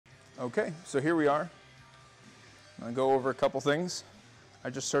Okay, so here we are. I'm gonna go over a couple things.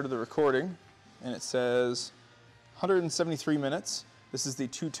 I just started the recording and it says 173 minutes. This is the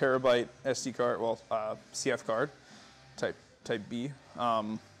 2 terabyte SD card, well, CF card, type B.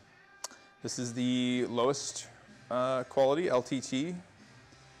 This is the lowest quality, LTT.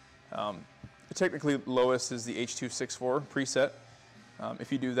 Technically lowest is the H.264 preset.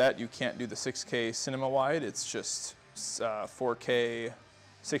 If you do that, you can't do the 6K cinema wide. It's just 4K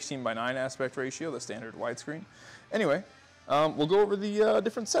 16:9 aspect ratio, the standard widescreen. Anyway, we'll go over the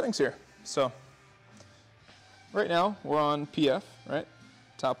different settings here. So right now we're on PF, right?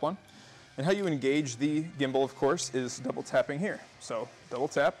 Top one. And how you engage the gimbal, of course, is double tapping here. So double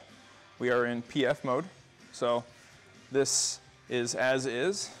tap. We are in PF mode. So this is as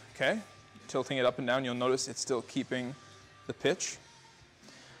is, okay? Tilting it up and down, you'll notice it's still keeping the pitch.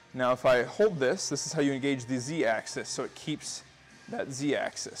 Now if I hold this, this is how you engage the Z axis. So it keeps that Z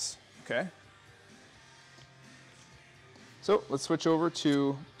axis, okay? So let's switch over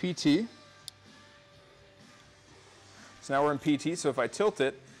to PT. So now we're in PT, so if I tilt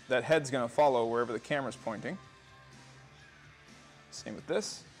it, that head's gonna follow wherever the camera's pointing. Same with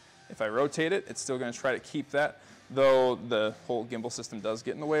this. If I rotate it, it's still gonna try to keep that, though the whole gimbal system does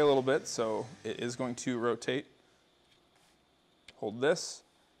get in the way a little bit, so it is going to rotate. Hold this.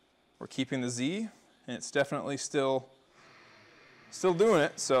 We're keeping the Z, and it's definitely still doing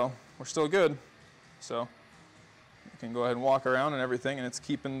it, so we're still good. So you can go ahead and walk around and everything, and it's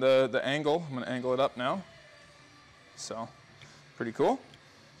keeping the angle. I'm gonna angle it up now. So pretty cool.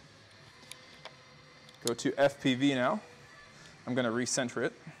 Go to FPV now. I'm gonna recenter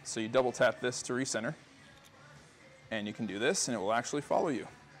it. So you double tap this to recenter. And you can do this, and it will actually follow you.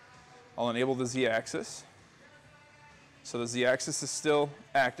 I'll enable the Z axis. So the Z axis is still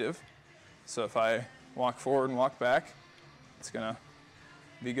active. So if I walk forward and walk back, it's gonna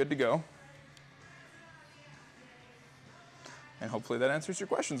be good to go. And hopefully that answers your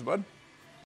questions, bud.